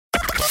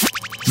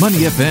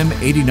Money FM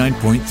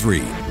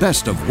 89.3,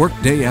 best of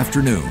workday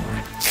afternoon.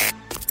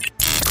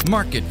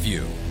 Market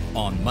View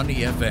on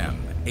Money FM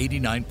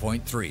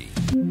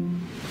 89.3.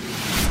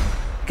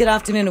 Good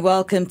afternoon and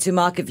welcome to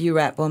Market View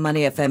Wrap on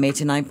Money FM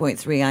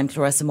 89.3. I'm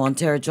Clarissa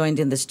Montero, joined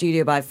in the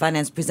studio by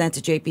finance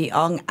presenter JP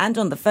Ong and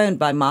on the phone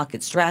by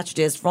market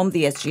strategist from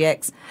the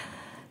SGX,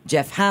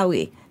 Jeff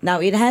Howie. Now,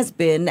 it has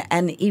been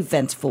an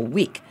eventful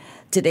week.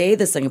 Today,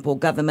 the Singapore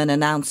government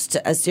announced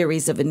a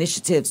series of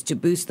initiatives to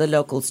boost the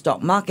local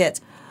stock market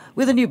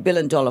with a new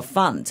billion-dollar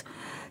fund.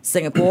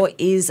 Singapore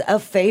is a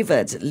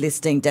favoured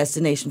listing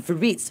destination for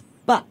REITs,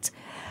 but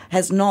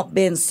has not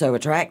been so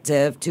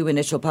attractive to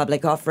initial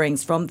public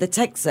offerings from the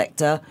tech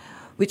sector,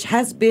 which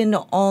has been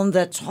on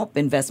the top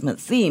investment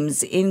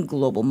themes in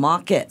global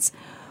markets.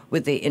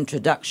 With the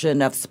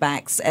introduction of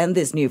SPACs and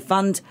this new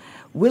fund,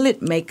 will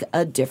it make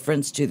a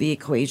difference to the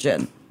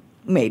equation?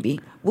 Maybe.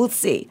 We'll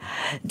see.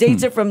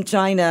 Data from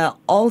China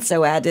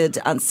also added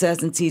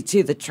uncertainty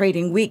to the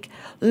trading week.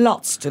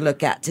 Lots to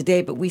look at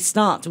today, but we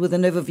start with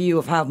an overview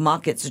of how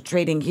markets are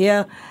trading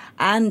here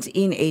and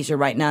in Asia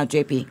right now.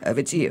 JP,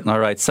 over to you. All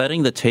right,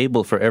 setting the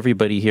table for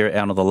everybody here.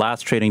 And on the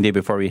last trading day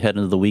before we head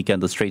into the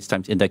weekend, the Straits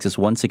Times Index is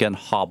once again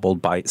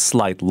hobbled by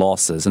slight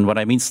losses. And when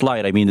I mean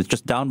slight, I mean it's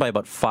just down by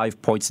about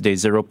 5 points today,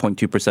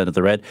 0.2% of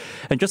the red,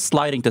 and just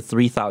sliding to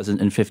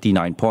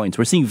 3,059 points.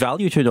 We're seeing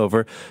value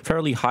turnover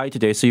fairly high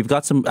today, so you've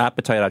got some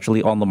appetite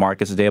actually on the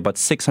markets today, about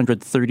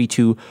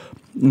 632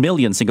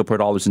 million Singapore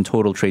dollars in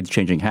total trades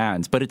changing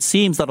hands. But it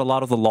seems that a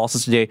lot of the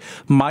losses today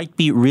might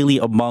be really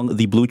among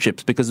the blue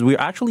chips because we're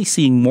actually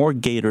seeing more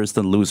gainers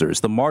than losers.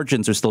 The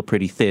margins are still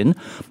pretty thin,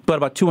 but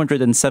about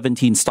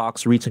 217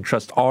 stocks, REITs and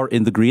trusts are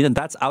in the green, and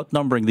that's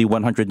outnumbering the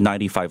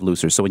 195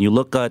 losers. So when you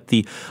look at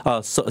the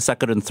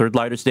second and third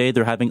lighters today,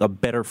 they're having a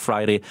better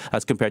Friday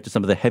as compared to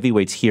some of the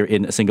heavyweights here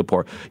in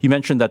Singapore. You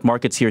mentioned that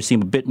markets here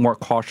seem a bit more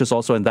cautious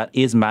also, and that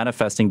is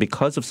manifesting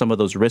because of some of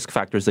those risk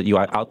factors that you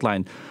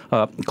outlined,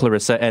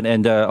 Clarissa,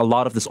 and a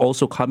lot of this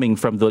also coming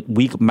from the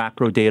weak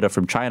macro data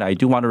from China. I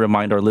do want to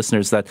remind our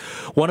listeners that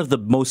one of the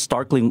most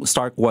stark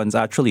ones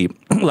actually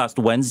last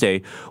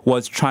Wednesday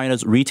was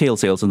China's retail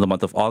sales in the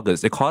month of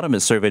August.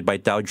 Economists surveyed by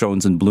Dow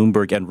Jones and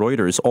Bloomberg and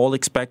Reuters all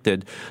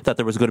expected that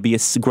there was going to be a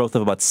growth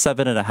of about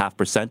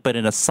 7.5%, but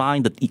in a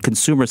sign that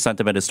consumer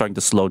sentiment is starting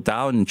to slow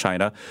down in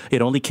China,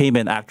 it only came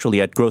in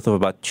actually at growth of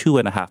about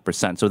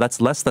 2.5%. So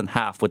that's less than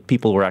half what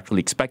people were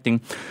actually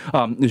expecting.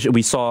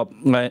 We saw,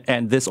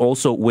 and this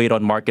also weighed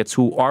on markets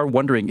who are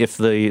wondering if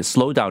the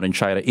slowdown in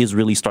China is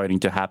really starting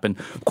to happen.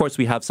 Of course,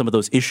 we have some of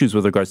those issues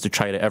with regards to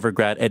China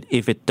Evergrande, and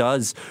if it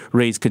does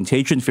raise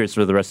contagion fears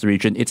for the rest of the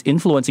region, it's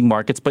influencing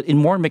markets, but in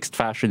more mixed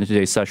fashion in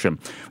today's session.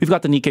 We've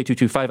got the Nikkei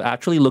 225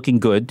 actually looking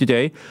good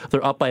today.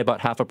 They're up by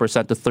about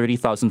 0.5% to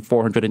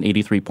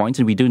 30,483 points,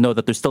 and we do know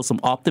that there's still some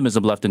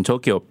optimism left in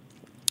Tokyo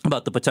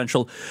about the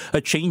potential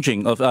change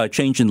in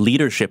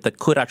leadership that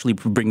could actually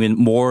bring in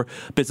more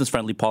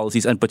business-friendly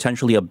policies and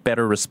potentially a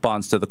better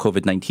response to the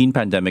COVID-19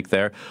 pandemic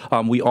there.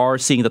 We are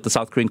seeing that the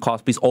South Korean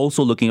Kospi is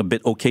also looking a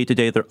bit okay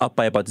today. They're up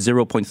by about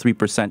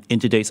 0.3% in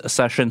today's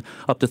session,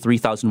 up to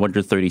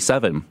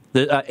 3,137.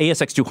 The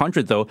ASX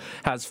 200, though,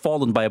 has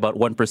fallen by about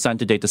 1%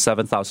 today to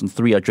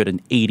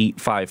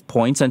 7,385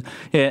 points. And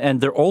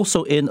they're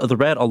also in the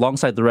red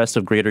alongside the rest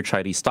of greater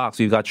Chinese stocks.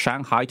 We've got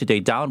Shanghai today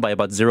down by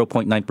about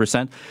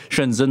 0.9%.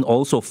 Shenzhen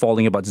also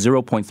falling about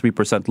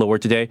 0.3% lower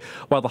today,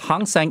 while the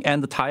Hang Seng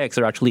and the TAIEX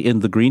are actually in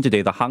the green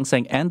today. The Hang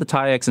Seng and the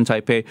TAIEX in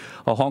Taipei,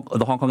 the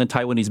Hong Kong and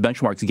Taiwanese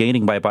benchmarks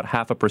gaining by about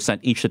 0.5%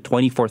 each to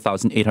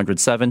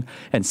 24,807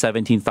 and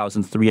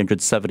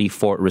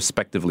 17,374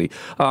 respectively.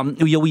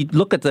 We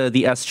look at the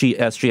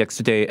SGX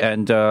today,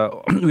 and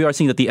we are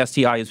seeing that the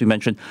STI, as we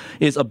mentioned,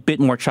 is a bit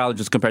more challenged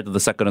as compared to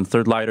the second and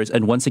third lighters.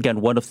 And once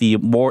again, one of the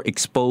more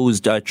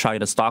exposed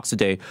China stocks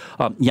today,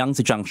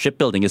 Yangzijiang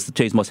Shipbuilding, is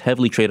today's most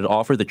heavily traded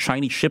offer. The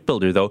Chinese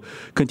shipbuilder, though,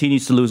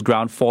 continues to lose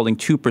ground, falling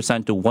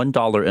 2% to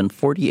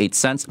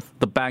 $1.48.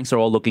 The banks are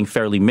all looking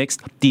fairly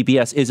mixed.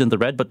 DBS is in the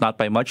red, but not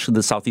by much.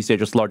 The Southeast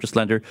Asia's largest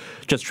lender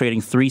just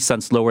trading 3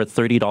 cents lower at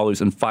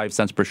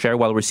 $30.05 per share,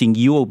 while we're seeing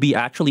UOB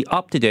actually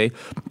up today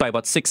by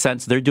about 6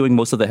 cents. They're doing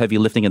most of the heavy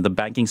lifting in the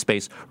banking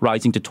space,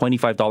 rising to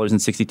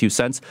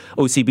 $25.62.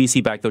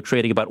 OCBC Bank, though,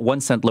 trading about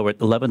 1 cent lower at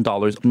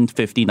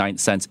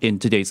 $11.59 in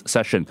today's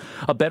session.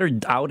 A better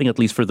outing, at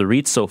least for the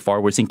REITs so far.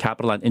 We're seeing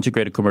Capital and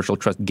Integrated Commercial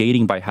Trust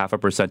gaining by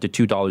 0.5% to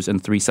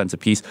 $2.03 a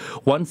piece.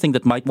 One thing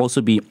that might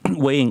also be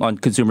weighing on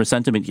consumer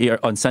sentiment here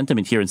in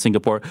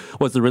Singapore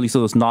was the release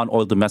of those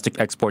non-oil domestic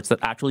exports that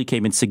actually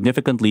came in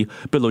significantly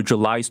below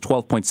July's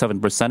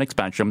 12.7%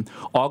 expansion.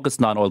 August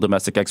non-oil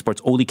domestic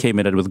exports only came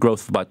in with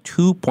growth of about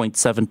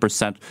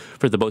 2.7%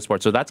 for the most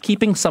part. So that's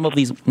keeping some of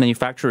these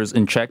manufacturers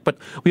in check. But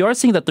we are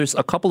seeing that there's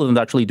a couple of them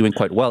actually doing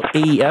quite well.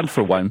 AEM,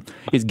 for one,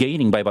 is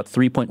gaining by about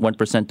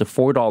 3.1% to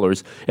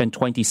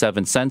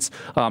 $4.27.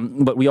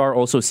 But we are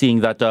also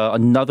seeing that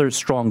another another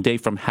strong day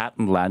from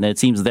Hattonland, and it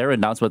seems their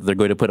announcement that they're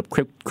going to put up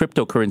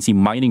cryptocurrency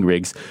mining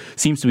rigs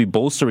seems to be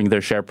bolstering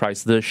their share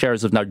price. The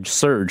shares have now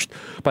surged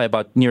by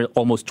about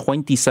almost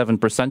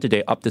 27%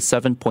 today, up to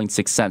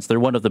 7.6 cents. They're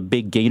one of the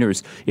big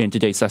gainers in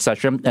today's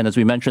session. And as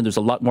we mentioned, there's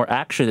a lot more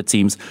action, it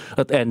seems,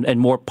 and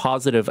more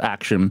positive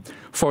action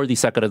for the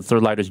second and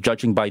third lighters,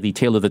 judging by the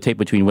tail of the tape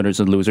between winners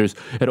and losers.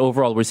 And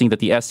overall, we're seeing that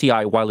the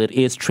STI, while it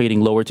is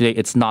trading lower today,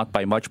 it's not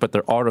by much, but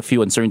there are a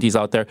few uncertainties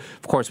out there.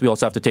 Of course, we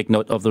also have to take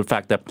note of the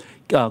fact that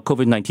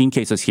COVID-19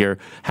 cases here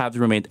have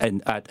remained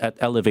at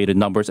elevated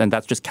numbers, and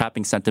that's just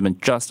capping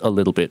sentiment just a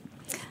little bit.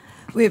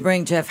 We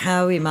bring Jeff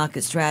Howie,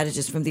 market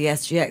strategist from the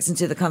SGX,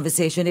 into the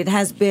conversation. It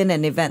has been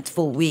an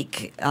eventful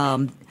week,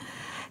 and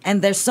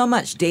there's so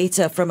much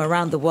data from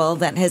around the world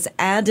that has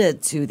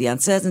added to the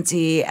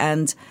uncertainty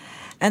and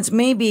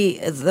maybe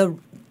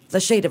the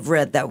shade of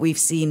red that we've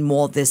seen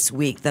more this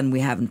week than we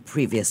have in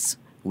previous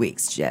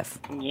weeks, Jeff.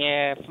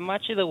 Yeah, for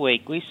much of the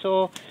week, we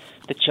saw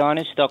the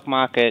China stock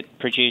market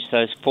produce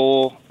those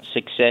 4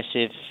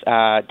 successive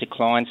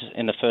declines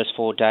in the first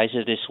 4 days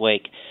of this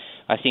week.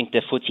 I think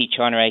the FTSE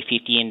China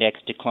A50 index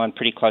declined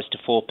pretty close to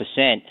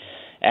 4%.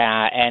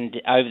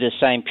 And over the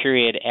same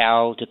period,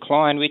 our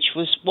decline, which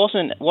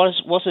wasn't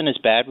as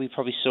bad, we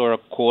probably saw a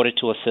quarter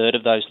to a third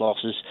of those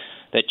losses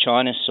that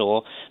China saw,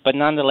 but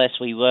nonetheless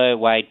we were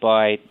weighed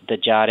by the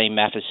Jardine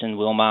Matheson,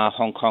 Wilmar,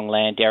 Hong Kong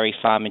Land, Dairy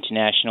Farm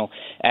International,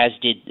 as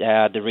did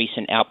the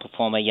recent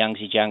outperformer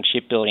Yangtze Jiang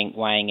Shipbuilding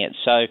weighing it.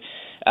 So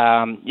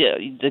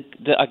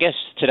I guess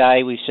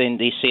today we've seen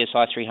the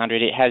CSI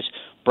 300, it has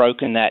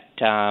broken that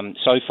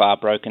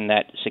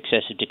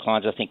successive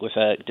declines, I think, with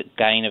a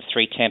gain of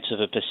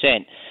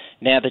 0.3%.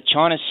 Now, the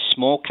China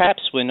small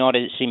caps were not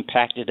as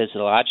impacted as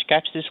the large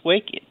caps this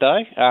week,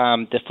 though.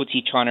 The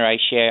FTSE China A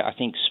share, I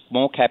think,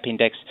 small cap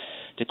index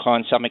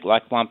declined something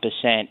like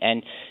 1%.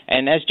 And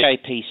as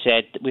JP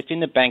said, within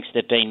the banks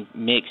that have been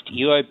mixed,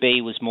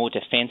 UOB was more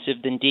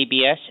defensive than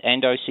DBS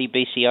and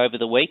OCBC over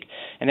the week,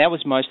 and that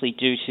was mostly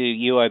due to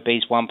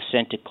UOB's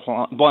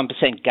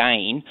 1%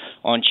 gain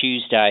on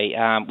Tuesday,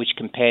 which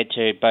compared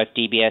to both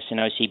DBS and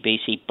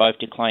OCBC both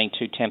declining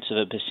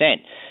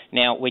 0.2%.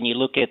 Now, when you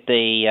look at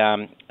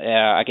the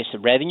the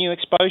revenue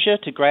exposure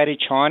to Greater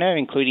China,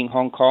 including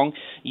Hong Kong,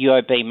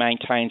 UOB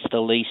maintains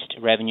the least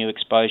revenue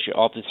exposure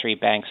of the 3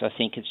 banks. I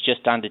think it's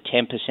just under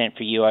 10%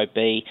 for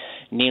UOB,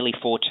 nearly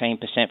 14%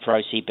 for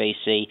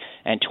OCBC,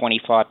 and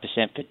 25%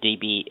 for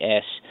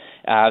DBS.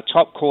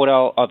 Top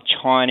quartile of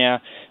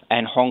China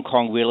and Hong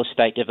Kong real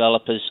estate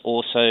developers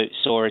also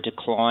saw a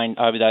decline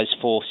over those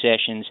 4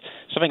 sessions,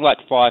 something like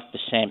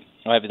 5%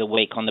 over the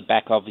week, on the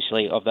back,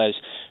 obviously, of those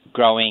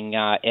growing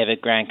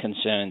Evergrande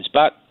concerns.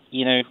 But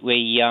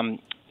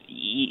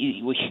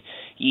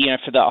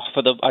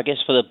for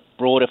the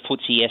broader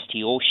FTSE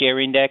ST All Share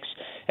Index,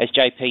 as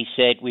JP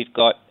said, we've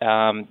got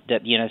some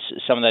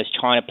of those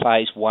China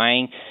plays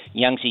weighing.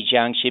 Yangtze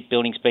Jiang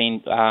Shipbuilding's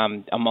been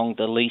among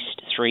the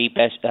least 3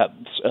 best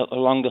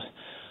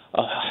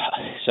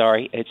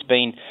it's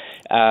been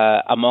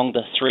among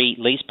the 3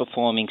 least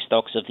performing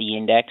stocks of the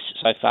index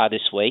so far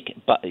this week,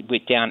 but we're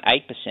down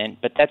 8%.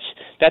 But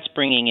that's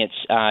bringing its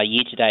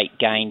year-to-date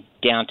gain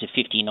down to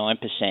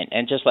 59%.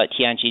 And just like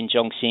Tianjin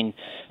Zhongxin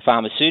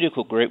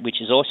Pharmaceutical Group, which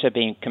has also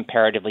been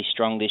comparatively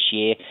strong this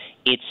year,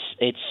 its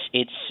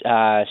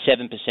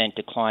 7%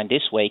 decline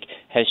this week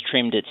has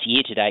trimmed its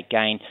year-to-date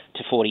gain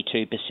to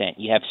 42%.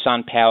 You have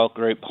Sun Power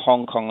Group,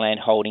 Hong Kong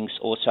Land Holdings,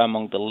 also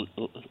among the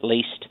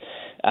least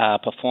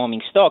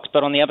performing stocks.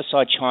 But on the other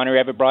side, China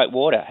Everbright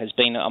Water has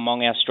been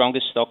among our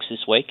strongest stocks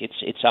this week.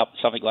 It's up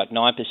something like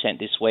 9%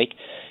 this week,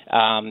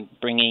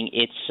 bringing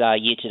its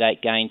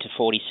year-to-date gain to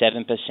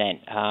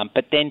 47%.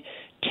 But then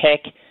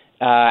tech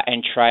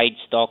and trade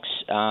stocks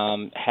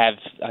have,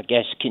 I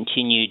guess,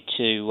 continued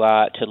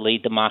to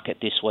lead the market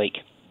this week.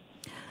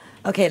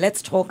 Okay,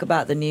 let's talk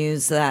about the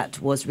news that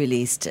was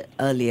released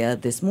earlier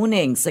this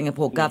morning.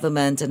 Singapore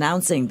government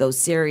announcing those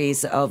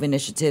series of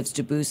initiatives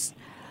to boost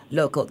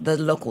the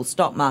local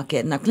stock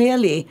market. Now,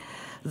 clearly,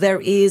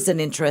 there is an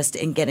interest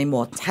in getting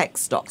more tech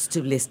stocks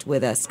to list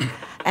with us.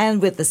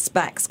 And with the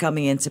SPACs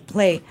coming into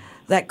play,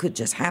 that could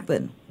just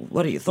happen.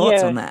 What are your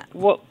thoughts on that?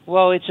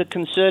 Well, it's a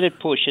concerted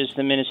push, as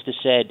the Minister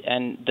said,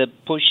 and the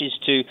push is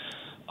to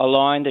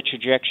align the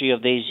trajectory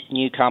of these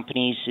new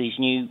companies, these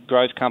new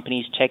growth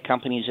companies, tech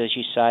companies, as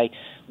you say,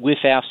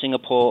 with our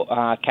Singapore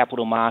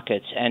capital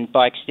markets. And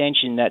by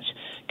extension, that's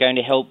going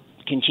to help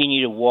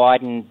continue to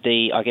widen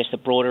the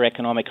broader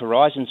economic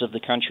horizons of the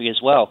country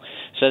as well.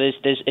 So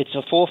it's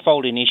a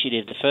 4-fold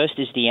initiative. The first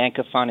is the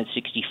Anchor Fund at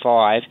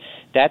 65.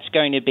 That's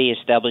going to be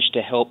established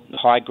to help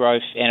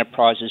high-growth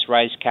enterprises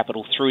raise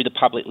capital through the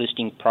public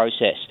listing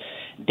process.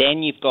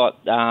 Then you've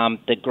got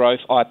the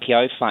Growth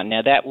IPO Fund.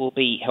 Now, that will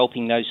be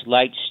helping those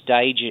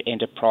late-stage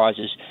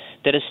enterprises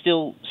that are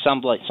still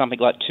something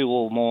like 2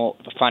 or more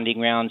funding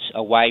rounds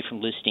away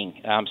from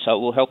listing. So it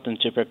will help them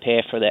to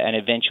prepare for an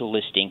eventual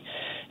listing.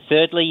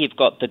 Thirdly, you've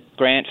got the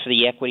Grant for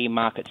the Equity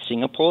Market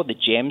Singapore, the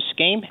GEM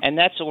scheme, and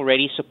that's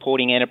already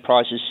supporting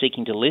enterprises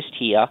seeking to list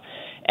here.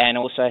 and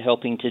also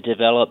helping to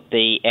develop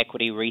the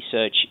equity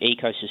research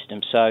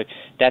ecosystem. So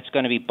that's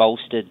going to be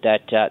bolstered,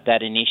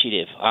 that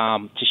initiative.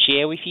 To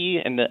share with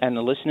you and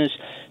the listeners,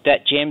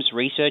 that GEMS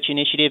research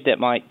initiative that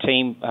my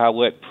team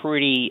worked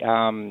pretty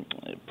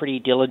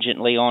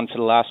diligently on for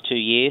the last 2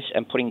 years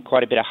and putting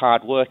quite a bit of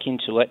hard work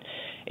into it,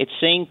 it's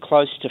seen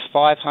close to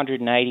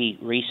 580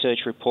 research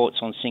reports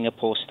on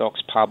Singapore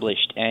stocks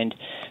published, and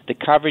the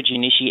coverage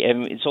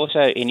it's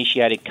also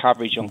initiated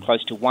coverage on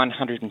close to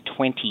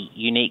 120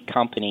 unique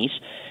companies,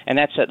 and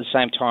that's at the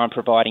same time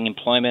providing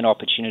employment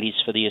opportunities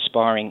for the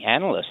aspiring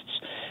analysts.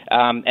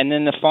 And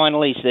then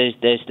finally, there's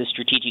the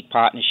strategic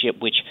partnership,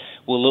 which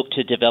will look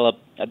to develop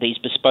these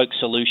bespoke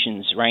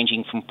solutions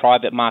ranging from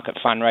private market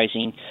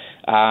fundraising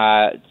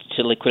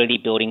to liquidity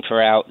building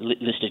for our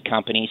listed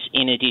companies,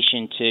 in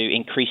addition to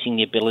increasing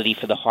the ability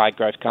for the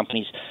high-growth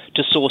companies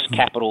to source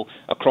capital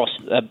across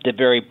the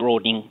very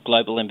broadening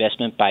global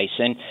investment base.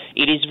 And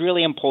it is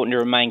really important to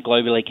remain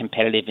globally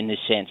competitive in this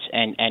sense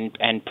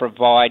and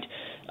provide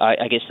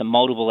I guess, the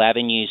multiple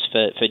avenues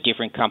for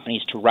different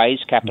companies to raise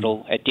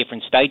capital at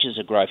different stages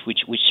of growth, which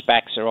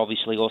SPACs are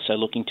obviously also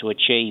looking to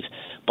achieve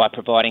by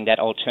providing that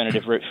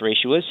alternative route for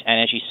issuers. And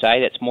as you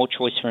say, that's more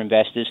choice for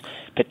investors,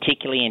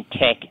 particularly in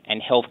tech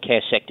and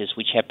healthcare sectors,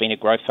 which have been a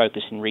growth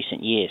focus in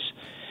recent years.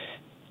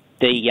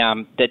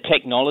 The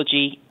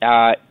technology,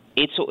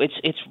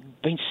 it's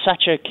been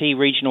such a key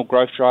regional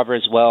growth driver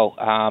as well,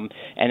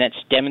 and it's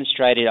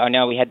demonstrated. I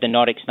know we had the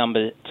Nodix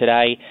number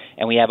today,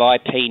 and we have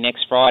IP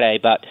next Friday,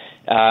 but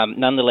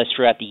nonetheless,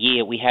 throughout the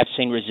year, we have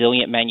seen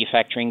resilient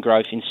manufacturing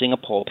growth in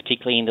Singapore,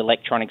 particularly in the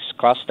electronics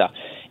cluster.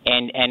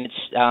 And it's,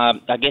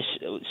 I guess,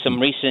 some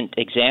recent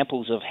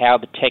examples of how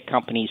the tech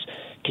companies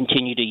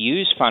continue to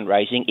use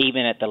fundraising,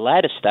 even at the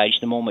latter stage,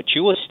 the more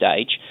mature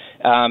stage.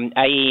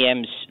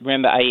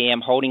 Remember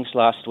AEM Holdings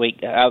last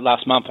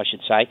month, I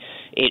should say,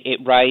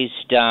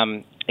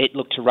 it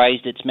looked to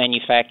raise its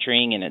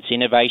manufacturing and its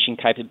innovation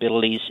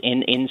capabilities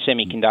in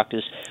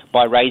semiconductors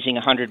by raising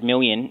 100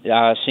 million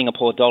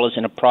Singapore dollars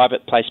in a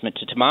private placement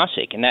to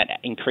Temasek, and that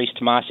increased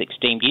Temasek's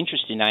deemed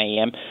interest in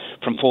AEM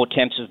from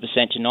 0.4%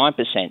 to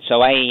 9%.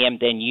 So AEM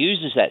then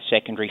uses that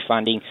secondary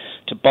funding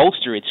to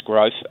bolster its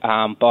growth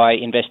by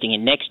investing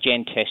in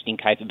next-gen testing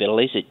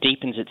capabilities. It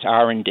deepens its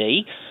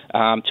R&D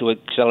to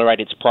accelerate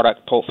its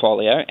product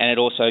portfolio, and it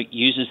also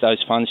uses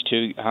those funds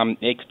to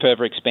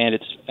further expand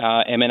its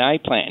M&A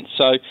plan.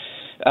 So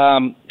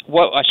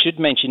what I should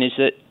mention is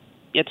that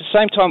at the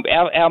same time,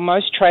 our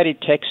most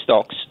traded tech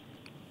stocks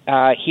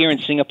here in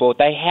Singapore,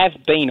 they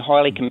have been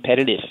highly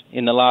competitive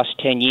in the last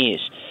 10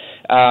 years.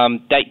 They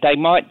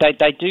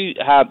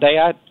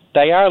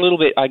are a little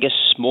bit, I guess,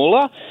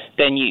 smaller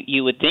than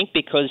you would think,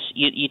 because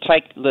you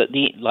take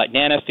like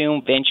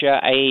Nanofilm, Venture,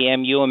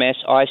 AEM,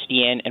 UMS,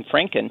 ISDN, and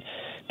Franken.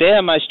 They're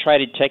the most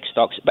traded tech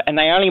stocks, and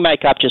they only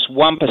make up just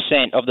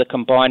 1% of the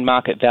combined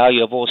market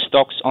value of all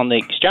stocks on the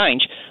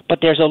exchange, but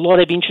there's a lot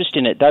of interest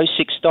in it. Those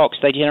 6 stocks,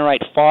 they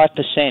generate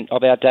 5%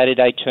 of our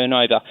day-to-day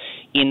turnover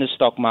in the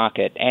stock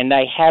market, and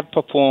they have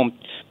performed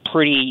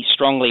pretty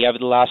strongly over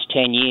the last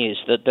 10 years.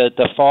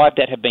 The 5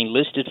 that have been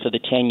listed for the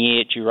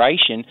 10-year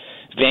duration,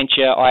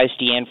 Venture,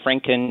 ISDN,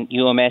 Franken,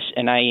 UMS,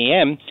 and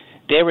AEM,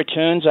 their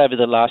returns over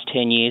the last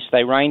 10 years,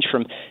 they range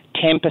from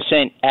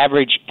 10%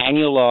 average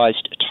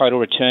annualized total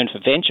return for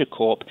Venture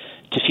Corp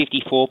to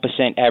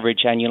 54%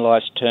 average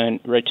annualized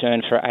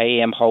return for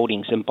AEM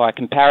Holdings. And by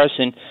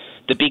comparison,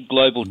 the big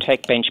global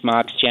tech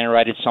benchmarks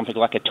generated something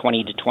like a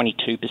 20 to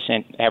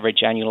 22% average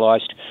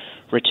annualized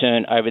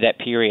return over that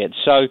period.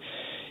 So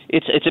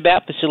it's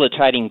about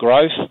facilitating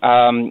growth.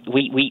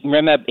 We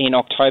remember in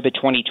October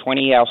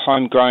 2020, our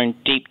homegrown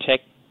deep tech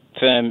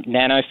firm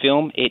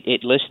Nanofilm,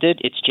 it listed.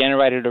 It's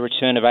generated a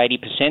return of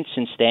 80%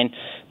 since then,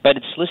 but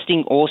its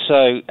listing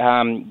also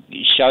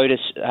showed us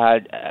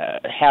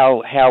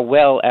how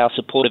well our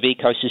supportive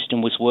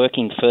ecosystem was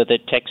working for the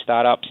tech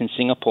startups in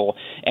Singapore,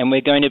 and we're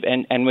going to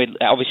and we're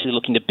obviously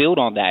looking to build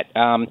on that.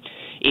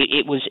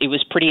 It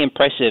was pretty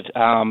impressive,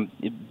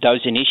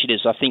 those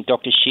initiatives. I think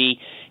Dr. Shi,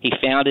 he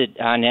founded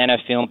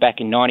Nanofilm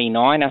back in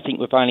 '99. I think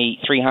with only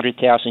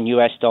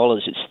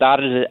 $300,000. It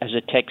started as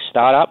a tech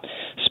startup,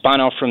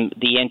 spun off from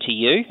the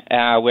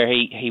NTU, where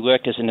he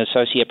worked as an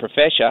associate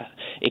professor.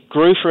 It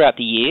grew throughout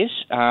the years.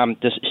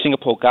 The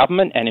Singapore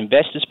government and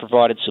investors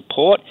provided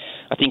support.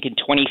 I think in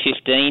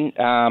 2015,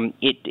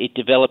 it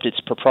developed its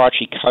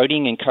proprietary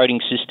coding and coding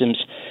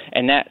systems,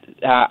 and that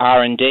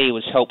R&D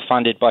was help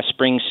funded by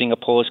Spring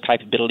Singapore's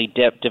Capability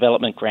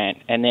Development Grant.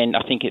 And then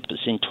I think it was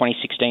in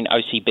 2016,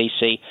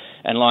 OCBC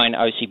and Lion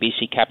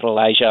OCBC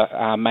Capital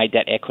Asia made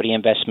that equity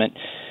investment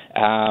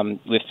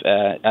with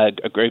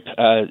a group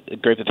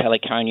of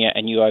Heliconia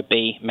and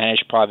UOB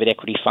managed private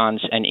equity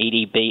funds, and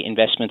EDB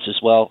Investments as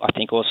well, I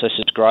think, also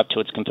subscribed to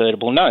its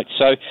convertible note.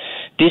 So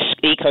this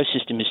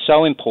ecosystem is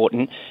so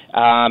important,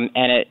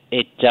 and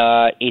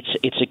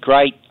it's a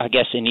great, I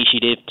guess,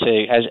 initiative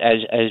to, as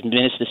the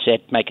Minister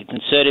said, make a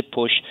concerted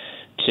push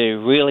to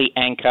really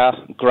anchor,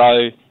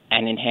 grow,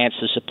 and enhance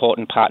the support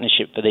and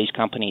partnership for these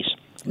companies.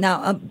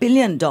 Now, $1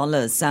 billion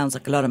sounds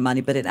like a lot of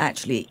money, but it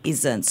actually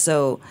isn't.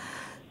 So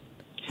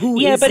Who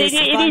Yeah, is but this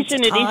fund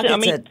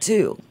targeted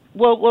to?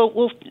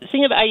 Well,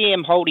 think of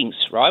AEM Holdings,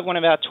 right? One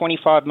of our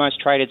 25 most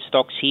traded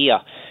stocks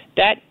here.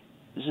 That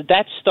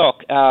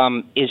stock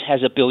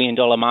has $1 billion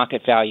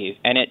market value,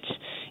 and its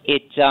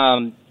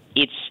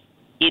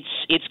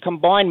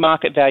combined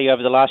market value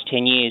over the last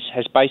 10 years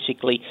has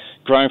basically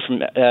grown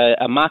from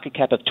a market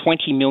cap of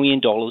 $20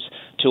 million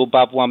to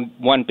above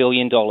 $1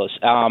 billion,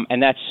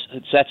 and that's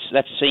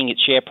seeing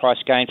its share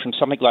price gain from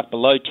something like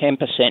below 10%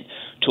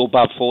 to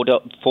above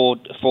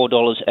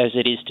 $4 as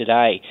it is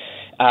today.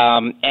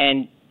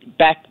 And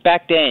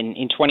back then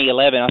in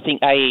 2011, I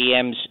think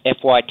AEM's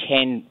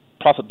FY10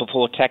 profit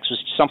before tax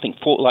was something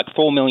like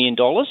 $4 million.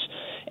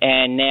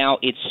 And now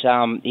it's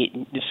for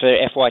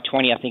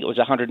FY20, I think it was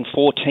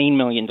 $114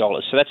 million.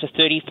 So that's a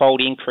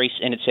 30-fold increase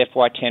in its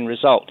FY10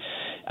 result.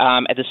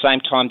 At the same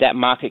time, that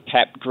market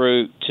cap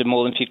grew to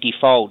more than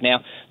 50-fold.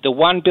 Now, the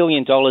 $1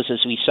 billion,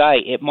 as we say,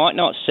 it might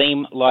not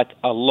seem like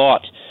a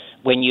lot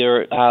when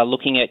you're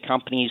looking at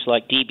companies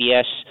like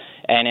DBS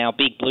and our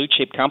big blue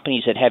chip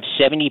companies that have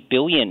 $70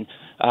 billion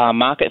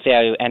market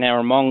value and are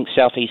among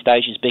Southeast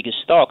Asia's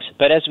biggest stocks.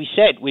 But as we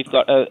said, we've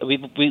got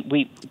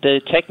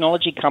the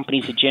technology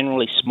companies are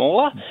generally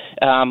smaller.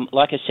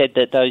 Like I said,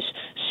 that those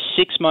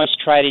 6 most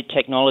traded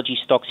technology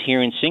stocks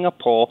here in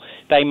Singapore,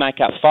 they make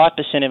up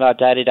 5% of our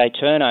day-to-day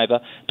turnover,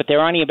 but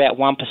they're only about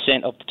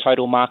 1% of the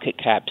total market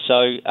cap.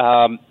 So,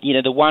 the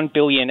 $1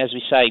 billion, as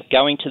we say,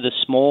 going to the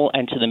small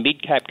and to the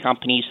mid-cap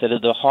companies that are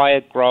the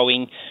higher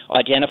growing,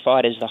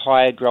 identified as the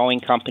higher growing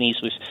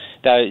companies with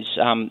those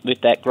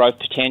with that growth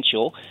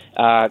potential,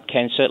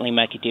 can certainly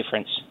make a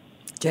difference.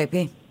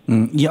 JP?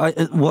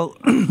 Well,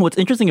 what's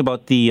interesting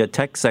about the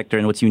tech sector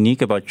and what's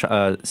unique about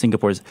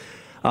Singapore's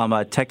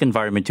tech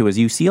environment too is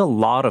you see a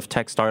lot of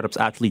tech startups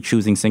actually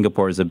choosing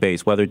Singapore as a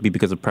base, whether it be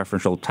because of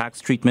preferential tax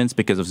treatments,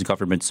 because of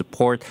government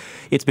support.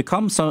 It's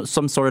become some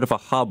sort of a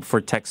hub for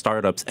tech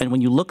startups. And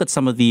when you look at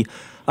some of the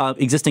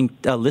existing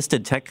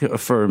listed tech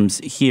firms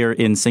here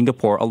in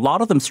Singapore, a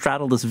lot of them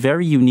straddle this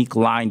very unique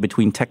line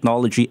between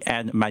technology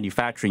and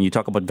manufacturing. You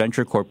talk about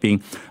Venture Corp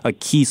being a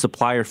key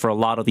supplier for a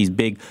lot of these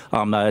big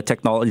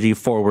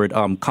technology-forward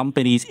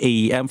companies.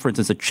 AEM, for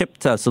instance, a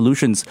chip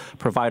solutions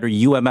provider,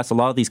 UMS, a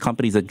lot of these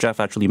companies that Jeff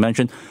actually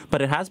mentioned.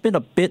 But it has been a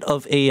bit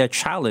of a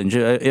challenge,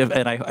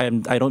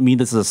 and I don't mean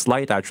this as a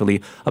slight,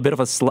 actually, a bit of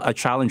a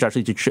challenge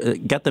actually to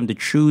get them to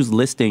choose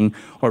listing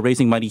or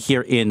raising money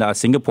here in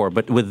Singapore.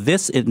 But with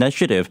this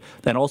initiative,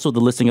 and also the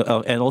listing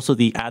and also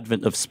the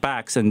advent of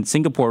SPACs, and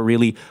Singapore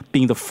really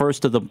being the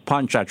first of the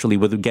punch actually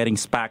with getting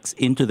SPACs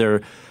into their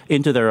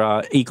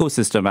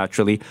ecosystem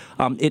actually,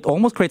 it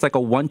almost creates like a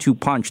 1-2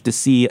 punch to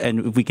see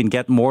and if we can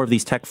get more of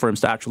these tech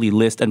firms to actually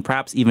list and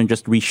perhaps even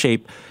just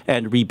reshape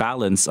and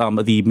rebalance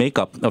the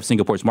makeup of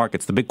Singapore's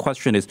markets. The big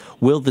question is,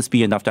 will this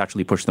be enough to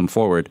actually push them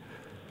forward?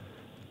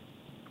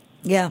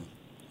 Yeah.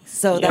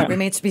 So that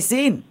remains to be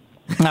seen.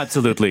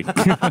 Absolutely.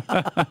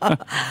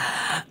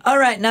 All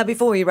right. Now,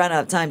 before we run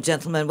out of time,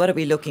 gentlemen, what are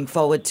we looking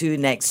forward to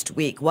next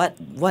week? What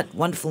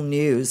wonderful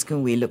news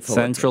can we look forward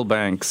to? Central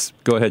banks.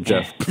 Go ahead,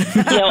 Jeff.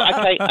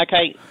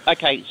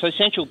 Okay. So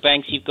central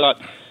banks, you've got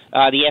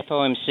the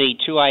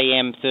FOMC, 2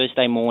 a.m.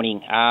 Thursday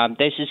morning.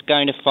 This is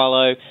going to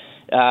follow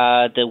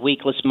the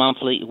weakest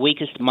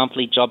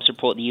monthly jobs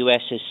report the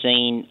U.S. has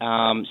seen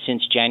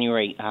since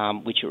January,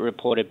 which it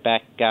reported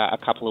back a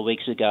couple of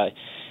weeks ago.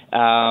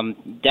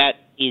 That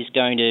is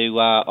going to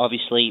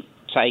obviously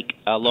take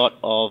a lot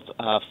of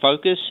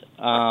focus.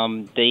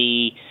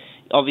 The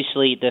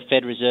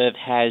Fed Reserve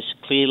has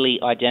clearly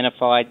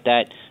identified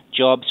that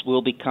jobs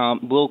will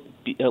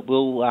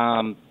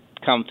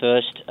come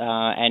first,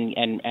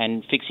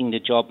 and fixing the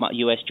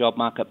U.S. job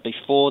market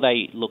before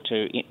they look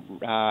to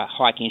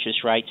hike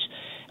interest rates.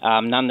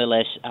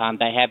 Nonetheless,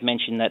 they have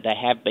mentioned that they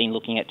have been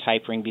looking at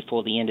tapering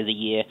before the end of the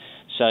year,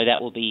 so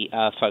that will be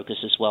a focus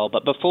as well.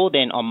 But before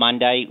then, on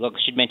Monday, I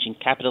should mention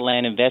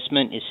CapitaLand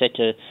Investment is set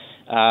to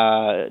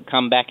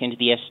come back into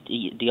the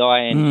STI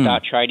and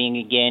start trading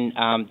again.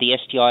 The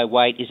STI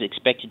weight is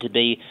expected to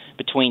be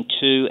between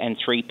 2 and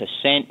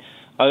 3%.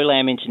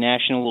 Olam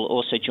International will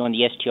also join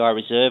the STI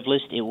reserve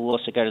list. It will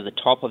also go to the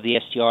top of the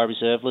STI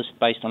reserve list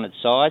based on its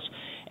size.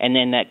 And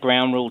then that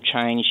ground rule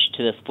change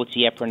to the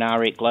FTSE EPRA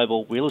Nareit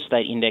Global Real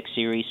Estate Index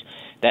Series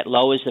that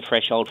lowers the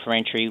threshold for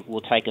entry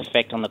will take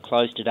effect on the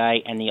close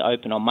today and the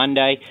open on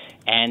Monday,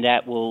 and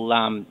that will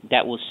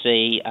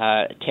see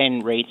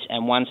 10 REITs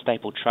and 1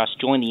 staple trust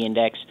join the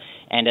index.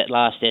 And at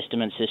last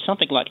estimates, there's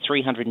something like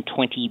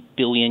 $320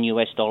 billion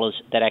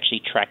that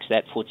actually tracks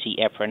that FTSE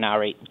EPRA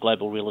Nareit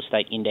Global Real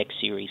Estate Index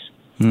Series.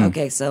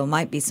 Okay, so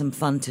might be some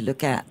fun to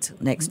look at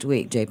next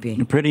week,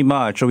 JP. Pretty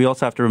much. We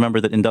also have to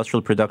remember that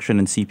industrial production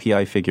and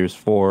CPI figures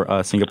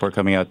for Singapore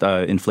coming out,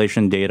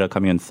 inflation data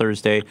coming on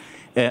Thursday,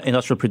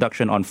 industrial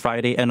production on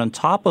Friday, and on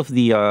top of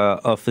the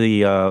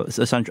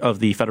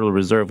Federal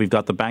Reserve, we've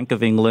got the Bank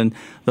of England,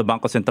 the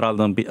Bangko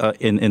Sentral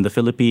in the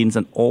Philippines,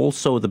 and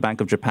also the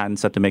Bank of Japan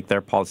set to make their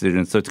policy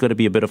decisions. So it's going to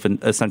be a bit of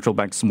a central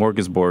bank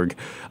smorgasbord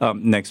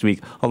next week,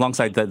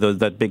 alongside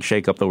that big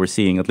shakeup that we're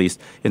seeing, at least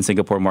in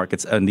Singapore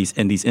markets and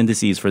these indices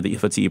indices for the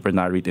FTSE EPR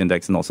Nareit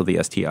Index and also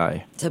the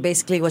STI. So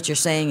basically what you're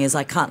saying is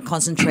I can't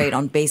concentrate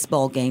on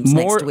baseball games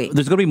next week.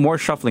 There's going to be more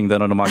shuffling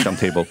than on a mahjong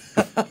table.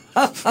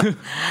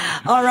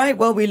 All right,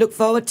 well, we look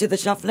forward to the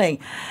shuffling.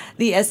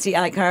 The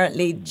STI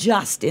currently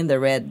just in the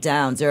red,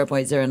 down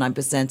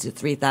 0.09% to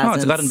 3,061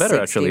 it's gotten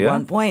better, actually,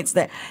 yeah? points.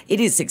 It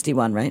is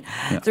 61, right?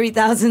 Yeah.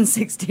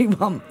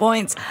 3,061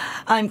 points.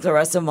 I'm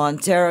Clarissa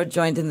Montero,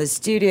 joined in the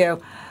studio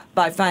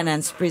by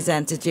finance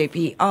presenter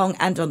JP Ong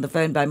and on the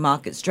phone by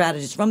market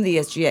strategist from the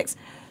SGX,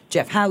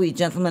 Jeff Howie.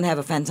 Gentlemen, have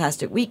a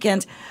fantastic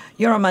weekend.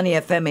 You're on Money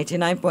FM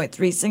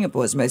 89.3,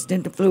 Singapore's most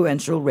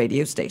influential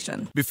radio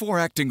station. Before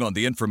acting on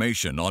the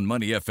information on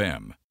Money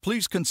FM,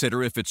 please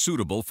consider if it's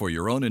suitable for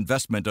your own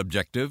investment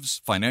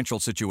objectives, financial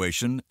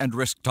situation, and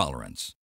risk tolerance.